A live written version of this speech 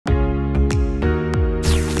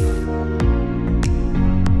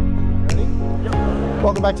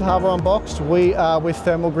Welcome back to Hardware Unboxed. We are with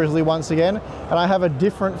Thermal Grizzly once again, and I have a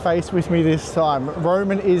different face with me this time.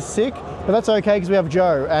 Roman is sick, but that's okay because we have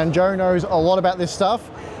Joe, and Joe knows a lot about this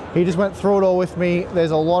stuff. He just went through it all with me.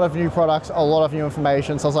 There's a lot of new products, a lot of new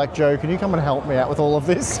information, so I was like, Joe, can you come and help me out with all of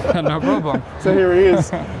this? No problem. So here he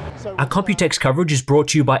is. Our Computex coverage is brought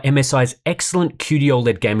to you by MSI's excellent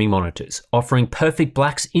QD-OLED gaming monitors. Offering perfect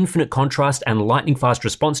blacks, infinite contrast, and lightning-fast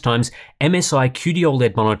response times, MSI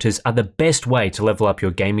QD-OLED monitors are the best way to level up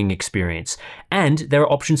your gaming experience. And there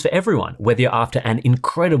are options for everyone, whether you're after an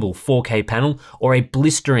incredible 4K panel or a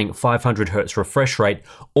blistering 500Hz refresh rate,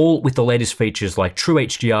 all with the latest features like True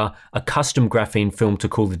HDR, a custom graphene film to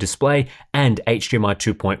cool the display, and HDMI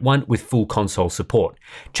 2.1 with full console support.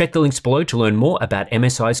 Check the links below to learn more about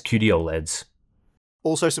MSI's QD OLEDs.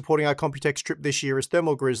 Also supporting our Computex trip this year is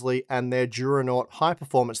Thermal Grizzly and their Duranaut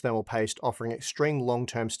high-performance thermal paste offering extreme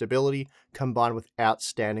long-term stability combined with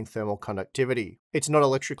outstanding thermal conductivity. It's not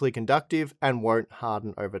electrically conductive and won't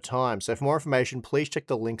harden over time. So for more information, please check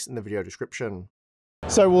the links in the video description.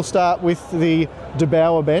 So we'll start with the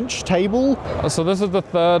DeBauer Benchtable. So this is the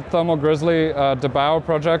third Thermal Grizzly DeBauer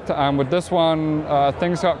project, and with this one,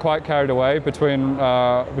 things got quite carried away between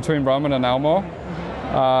Roman and Elmore.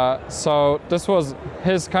 So this was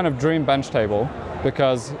his kind of dream bench table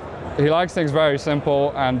because he likes things very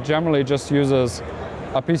simple and generally just uses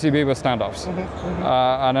a PCB with standoffs.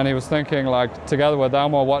 And then he was thinking, like, together with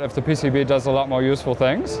Elmore, what if the PCB does a lot more useful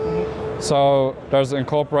things? So there's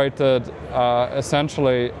incorporated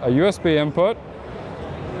essentially a USB input,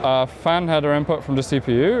 a fan header input from the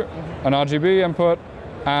CPU, an RGB input,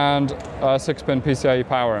 and a 6-pin PCIe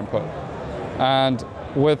power input. And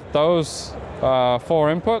with those 4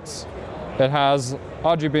 inputs, it has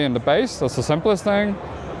RGB in the base, that's the simplest thing.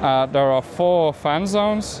 There are 4 fan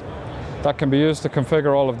zones that can be used to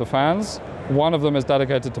configure all of the fans. One of them is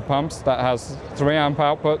dedicated to pumps that has 3 amp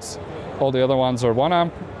outputs, all the other ones are 1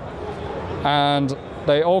 amp. And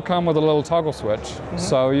they all come with a little toggle switch.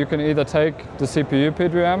 So you can either take the CPU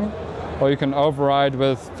PWM or you can override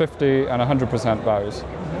with 50 and 100% values.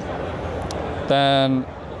 Then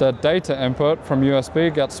the data input from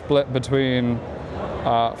USB gets split between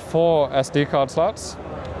 4 SD card slots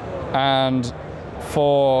and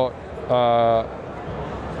 4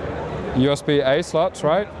 USB-A slots,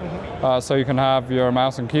 right? So you can have your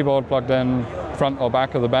mouse and keyboard plugged in front or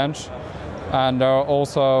back of the bench. And there are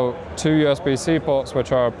also 2 USB-C ports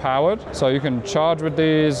which are powered. So you can charge with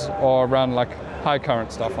these or run like high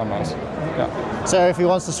current stuff on those. Yeah. So if he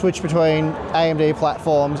wants to switch between AMD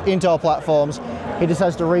platforms, Intel platforms, he just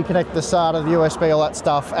has to reconnect the SATA, the USB, all that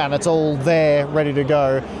stuff, and it's all there, ready to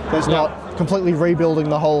go. There's not completely rebuilding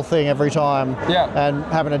the whole thing every time and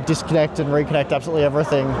having to disconnect and reconnect absolutely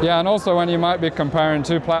everything. Yeah, and also when you might be comparing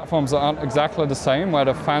 2 platforms that aren't exactly the same, where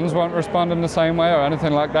the fans won't respond in the same way or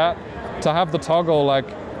anything like that, to have the toggle like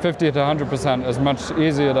 50 to 100% is much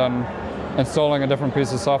easier than installing a different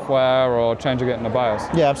piece of software or changing it in the BIOS.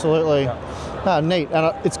 Yeah, absolutely. Neat.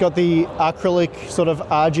 And it's got the acrylic sort of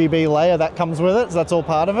RGB layer that comes with it, so that's all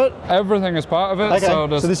part of it? Everything is part of it. Okay, so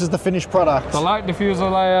this is the finished product. The light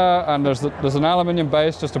diffuser layer, and there's an aluminium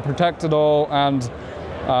base just to protect it all, and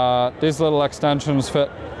these little extensions fit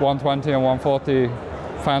 120 and 140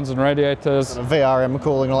 fans and radiators. And VRM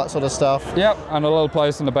cooling, all that sort of stuff. Yep, and a little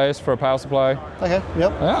place in the base for a power supply. Okay,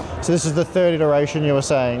 yep. Yeah. So this is the 3rd iteration you were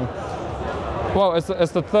saying? Well, it's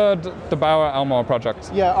the 3rd DeBauer Elmore project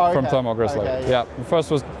from Thermal Grizzly. Okay. Yeah, the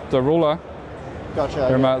first was the ruler. Gotcha.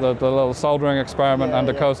 You remember the little soldering experiment and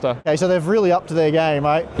the coaster. Okay, so they've really upped their game,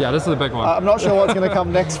 right? Yeah, this is the big one. I'm not sure what's going to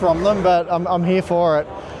come next from them, but I'm here for it.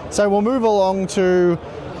 So we'll move along to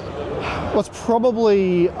what's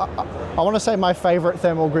probably, I want to say my favorite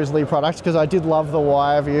Thermal Grizzly product, because I did love the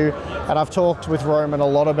WireView, and I've talked with Roman a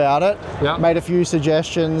lot about it, made a few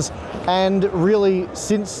suggestions, and really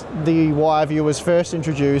since the WireView was first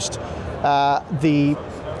introduced, the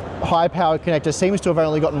high-powered connector seems to have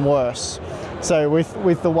only gotten worse. So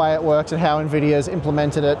with the way it works and how NVIDIA's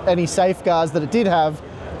implemented it, any safeguards that it did have,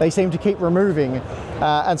 they seem to keep removing.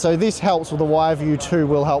 And so this helps with the WireView 2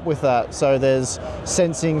 will help with that. So there's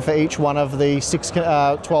sensing for each one of the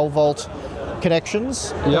 12 volt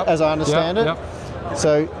connections, as I understand it.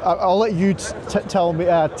 So I'll let you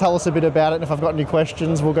tell us a bit about it, and if I've got any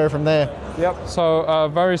questions, we'll go from there. Yep, so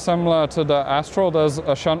very similar to the Astral, there's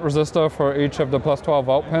a shunt resistor for each of the plus 12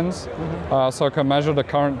 volt pins, so it can measure the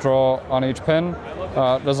current draw on each pin.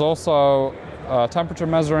 There's also temperature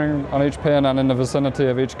measuring on each pin and in the vicinity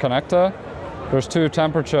of each connector. There's 2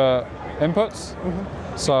 temperature inputs,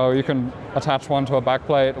 so you can attach one to a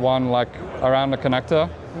backplate, one like around the connector.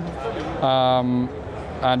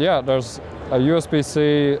 And yeah, there's a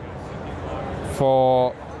USB-C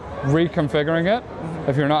for reconfiguring it.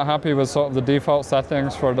 If you're not happy with sort of the default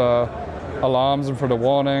settings for the alarms and for the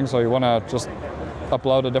warnings, or you want to just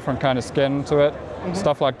upload a different kind of skin to it,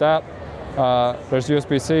 stuff like that, there's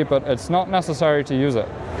USB-C, but it's not necessary to use it.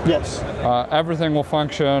 Yes. Everything will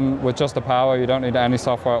function with just the power. You don't need any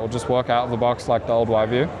software. It will just work out of the box like the old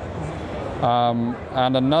WireView.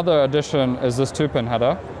 And another addition is this 2-pin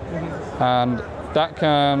header, and that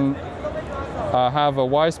can have a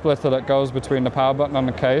Y splitter that goes between the power button on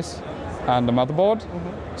the case and the motherboard,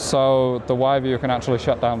 so the WireView can actually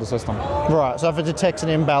shut down the system. Right, so if it detects an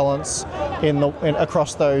imbalance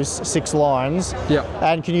across those 6 lines,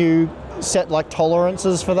 and can you set like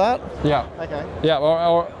tolerances for that? Yeah. Okay. Yeah,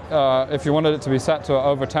 or if you wanted it to be set to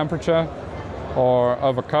over temperature, or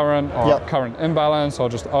over current, or current imbalance, or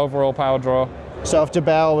just overall power draw. So if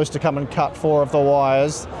DeBauer was to come and cut 4 of the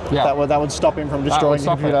wires, that would stop him from destroying the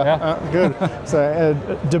computer. Good. So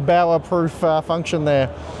a DeBauer-proof function there.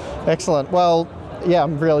 Excellent. Well, yeah,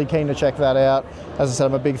 I'm really keen to check that out. As I said,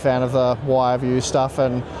 I'm a big fan of the WireView stuff,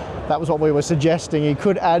 and that was what we were suggesting. He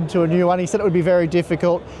could add to a new one. He said it would be very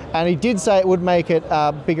difficult, and he did say it would make it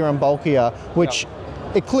bigger and bulkier, which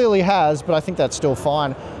it clearly has, but I think that's still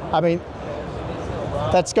fine. I mean,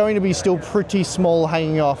 that's going to be still pretty small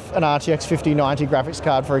hanging off an RTX 5090 graphics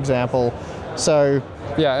card, for example. So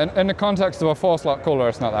yeah, in the context of a 4-slot cooler,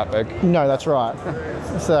 it's not that big. No, that's right.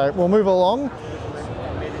 So we'll move along.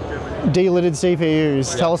 De-lidded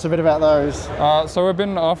CPUs. Tell us a bit about those. So we've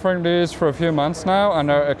been offering these for a few months now, and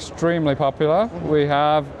they're extremely popular. We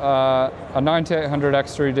have a 9800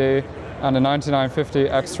 X3D and a 9950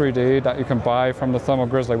 X3D that you can buy from the Thermal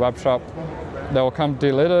Grizzly web shop. They will come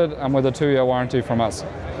de-lidded and with a 2-year warranty from us.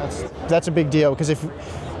 That's a big deal, because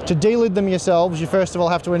to de-lid them yourselves, you first of all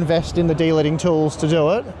have to invest in the de-lidding tools to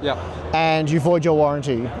do it. Yeah. And you void your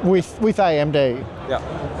warranty with AMD.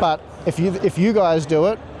 Yeah. But if you guys do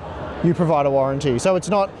it, you provide a warranty. So it's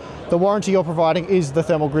not, the warranty you're providing is the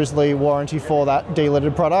Thermal Grizzly warranty for that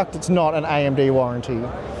de-lidded product. It's not an AMD warranty.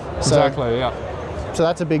 Exactly, yeah. So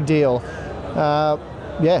that's a big deal.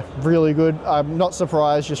 Yeah, really good. I'm not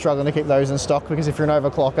surprised you're struggling to keep those in stock, because if you're an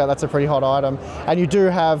overclocker, that's a pretty hot item. And you do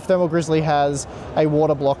have, Thermal Grizzly has a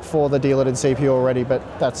water block for the de-lidded CPU already, but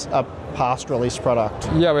that's a past release product.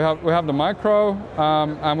 Yeah, we have the micro,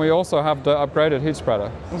 and we also have the upgraded heat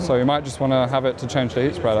spreader. So you might just want to have it to change the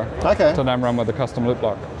heat spreader. Okay. To then run with the custom loop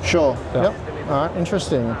block. Sure. Yeah. Yep. All right,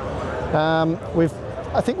 interesting.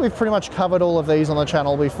 I think we've pretty much covered all of these on the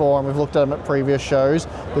channel before, and we've looked at them at previous shows.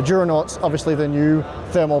 The Duranaut's obviously the new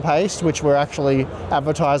thermal paste, which we're actually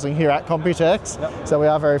advertising here at Computex. Yep. So we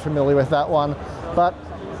are very familiar with that one. But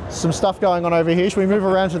some stuff going on over here. Should we move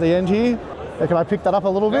around to the end here? Can I pick that up a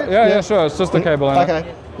little bit? Yeah, sure. It's just a cable in it.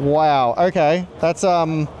 Okay. Wow. Okay. That's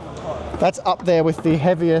up there with the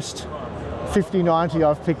heaviest 5090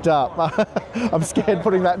 I've picked up. I'm scared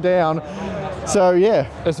putting that down. So yeah.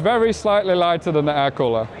 It's very slightly lighter than the air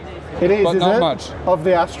cooler. It is, but not much. Of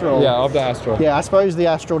the Astral. Yeah, of the Astral. Yeah, I suppose the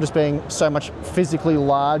Astral just being so much physically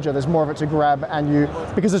larger, there's more of it to grab, and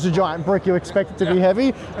because it's a giant brick, you expect it to be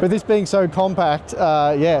heavy, but this being so compact,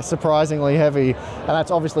 yeah, surprisingly heavy, and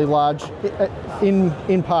that's obviously large,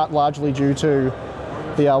 in part largely due to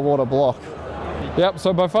the water block. Yep,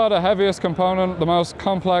 so by far the heaviest component, the most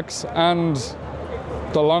complex, and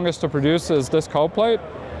the longest to produce is this cold plate.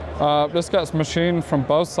 This gets machined from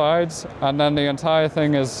both sides, and then the entire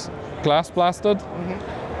thing is glass blasted.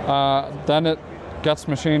 Then it gets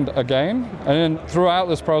machined again, and then throughout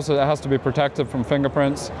this process it has to be protected from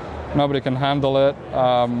fingerprints. Nobody can handle it.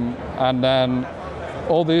 And then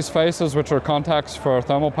all these faces, which are contacts for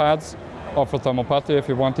thermal pads, or for thermal putty if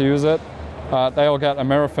you want to use it, they all get a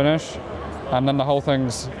mirror finish, and then the whole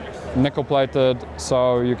thing's nickel plated,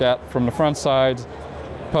 so you get from the front side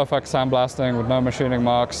perfect sandblasting with no machining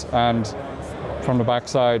marks, and from the back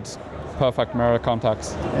side perfect mirror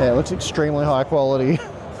contacts. Yeah, it looks extremely high quality.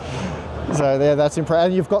 So there, that's impressive.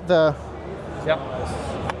 And you've got the,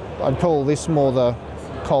 I'd call this more the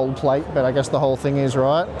cold plate, but I guess the whole thing is,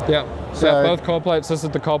 right? Yeah, so yeah, both cold plates. This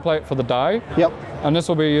is the cold plate for the die. Yep. And this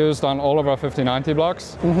will be used on all of our 5090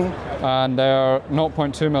 blocks. And they're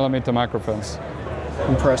 0.2mm microfilms.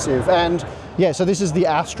 Impressive. And yeah, so this is the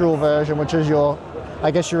Astral version, which is your,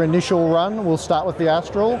 I guess, your initial run. We'll start with the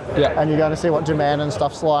Astral, and you're going to see what demand and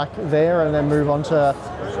stuff's like there, and then move on to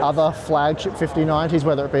other flagship 5090s,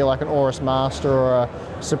 whether it be like an Aorus Master or a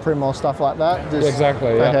Supreme or stuff like that.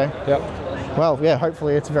 Exactly, yeah. Okay. Yep. Well, yeah,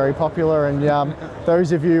 hopefully it's very popular, and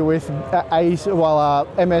those of you with MSI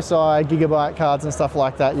Gigabyte cards and stuff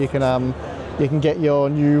like that, you can get your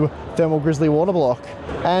new Thermal Grizzly water block.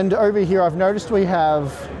 And over here I've noticed we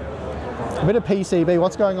have A bit of PCB,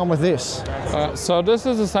 what's going on with this? So this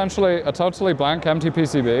is essentially a totally blank empty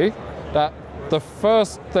PCB that the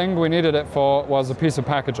first thing we needed it for was a piece of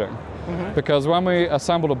packaging. Because when we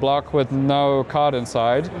assembled a block with no card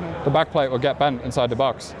inside, the backplate would get bent inside the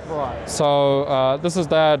box. Right. So this is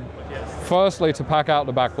there firstly to pack out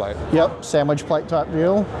the backplate. Yep, sandwich plate type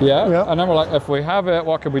deal. Yeah, Yep. and then we're like, if we have it,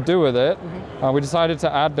 what could we do with it? We decided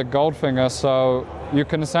to add the gold finger, so you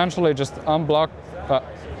can essentially just unbox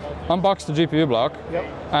the GPU block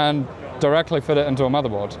and directly fit it into a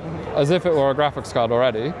motherboard, as if it were a graphics card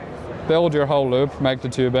already. Build your whole loop, make the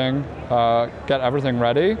tubing, get everything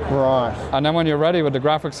ready. Right. And then when you're ready with the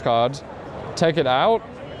graphics card, take it out,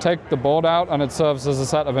 take the board out, and it serves as a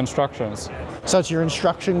set of instructions. So it's your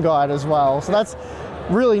instruction guide as well. So that's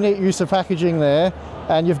really neat use of packaging there.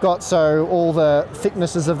 And you've got all the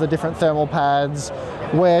thicknesses of the different thermal pads,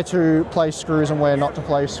 where to place screws and where not to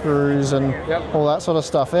place screws, and all that sort of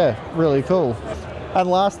stuff there. Really cool. And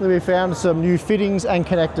lastly, we found some new fittings and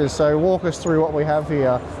connectors. So walk us through what we have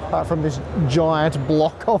here, apart from this giant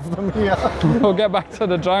block of them here. We'll get back to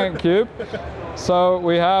the giant cube. So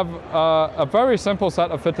we have a very simple set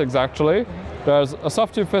of fittings actually. There's a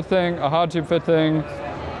soft tube fitting, a hard tube fitting,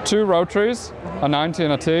 2 rotaries, a 90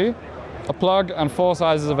 and a T, a plug, and 4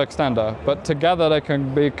 sizes of extender. But together they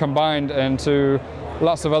can be combined into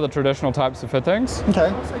lots of other traditional types of fittings.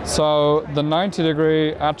 Okay. So the 90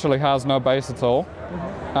 degree actually has no base at all.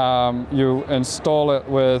 You install it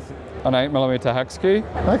with an 8mm hex key.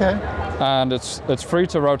 Okay. And it's free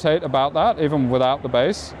to rotate about that, even without the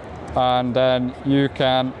base. And then you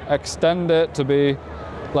can extend it to be,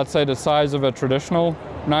 let's say, the size of a traditional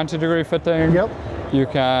 90 degree fitting. Yep. You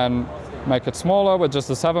can make it smaller with just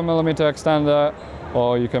a 7mm extender,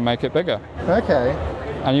 or you can make it bigger. Okay.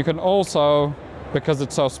 And you can also, because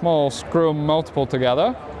it's so small, screw multiple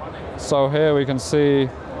together. So here we can see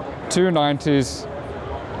 2 90s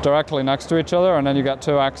directly next to each other, and then you get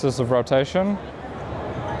 2 axes of rotation.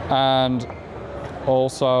 And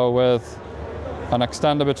also with an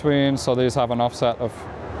extender between, so these have an offset of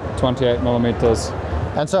 28mm.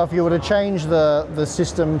 And so if you were to change the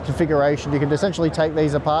system configuration, you can essentially take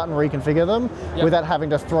these apart and reconfigure them without having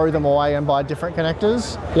to throw them away and buy different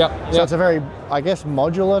connectors. So it's a very, I guess,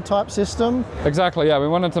 modular type system. Exactly, yeah. We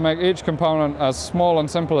wanted to make each component as small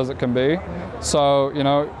and simple as it can be. So, you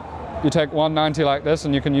know, you take 190 like this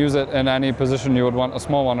and you can use it in any position you would want, a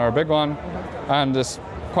small one or a big one. And it's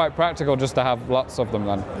quite practical just to have lots of them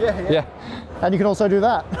then. Yeah. And you can also do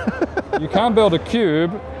that. You can build a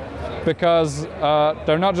cube, because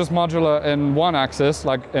they're not just modular in one axis,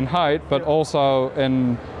 like in height, but also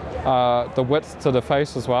in the width to the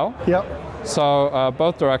face as well. Yep. So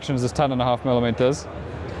both directions is 10.5mm,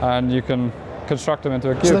 and you can construct them into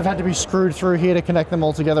a cube. So they've had to be screwed through here to connect them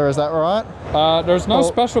all together, is that right? There's no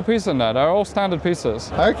special piece in there, they're all standard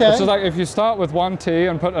pieces. Okay. It's just like if you start with one T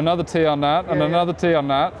and put another T on that, and another T on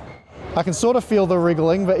that. I can sort of feel the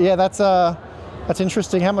wriggling, but yeah, that's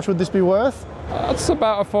interesting. How much would this be worth? That's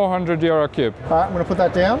about a €400 cube. All right, I'm going to put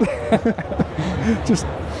that down. Just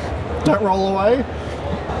don't roll away.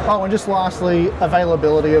 Oh, and just lastly,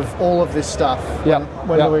 availability of all of this stuff.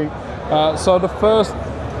 When do we? So the first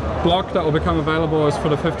block that will become available is for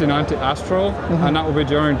the 5090 Astral, and that will be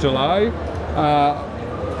during July.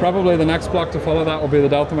 Probably the next block to follow that will be the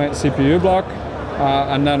Deltamate CPU block,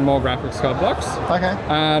 and then more graphics card blocks. Okay.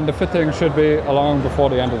 And the fitting should be along before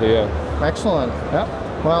the end of the year. Excellent. Yeah.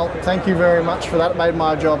 Well, thank you very much for that. It made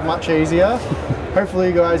my job much easier. Hopefully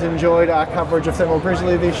you guys enjoyed our coverage of Thermal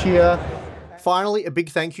Grizzly this year. Finally, a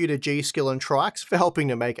big thank you to G-Skill and Trix for helping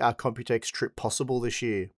to make our Computex trip possible this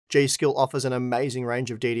year. G-Skill offers an amazing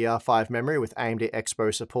range of DDR5 memory with AMD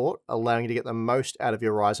Expo support, allowing you to get the most out of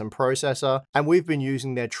your Ryzen processor, and we've been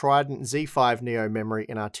using their Trident Z5 Neo memory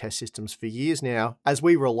in our test systems for years now, as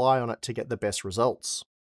we rely on it to get the best results.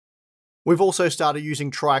 We've also started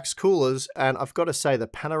using Trix coolers, and I've got to say the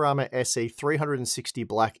Panorama SE 360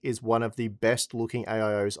 Black is one of the best looking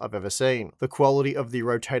AIOs I've ever seen. The quality of the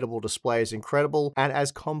rotatable display is incredible, and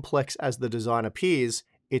as complex as the design appears,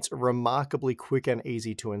 it's remarkably quick and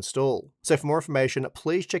easy to install. So for more information,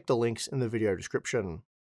 please check the links in the video description.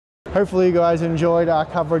 Hopefully you guys enjoyed our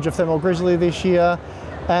coverage of Thermal Grizzly this year,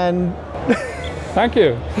 and... Thank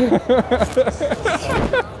you.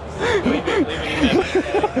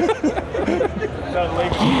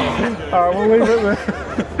 Alright, we'll leave it there.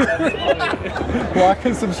 Like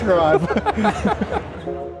and subscribe.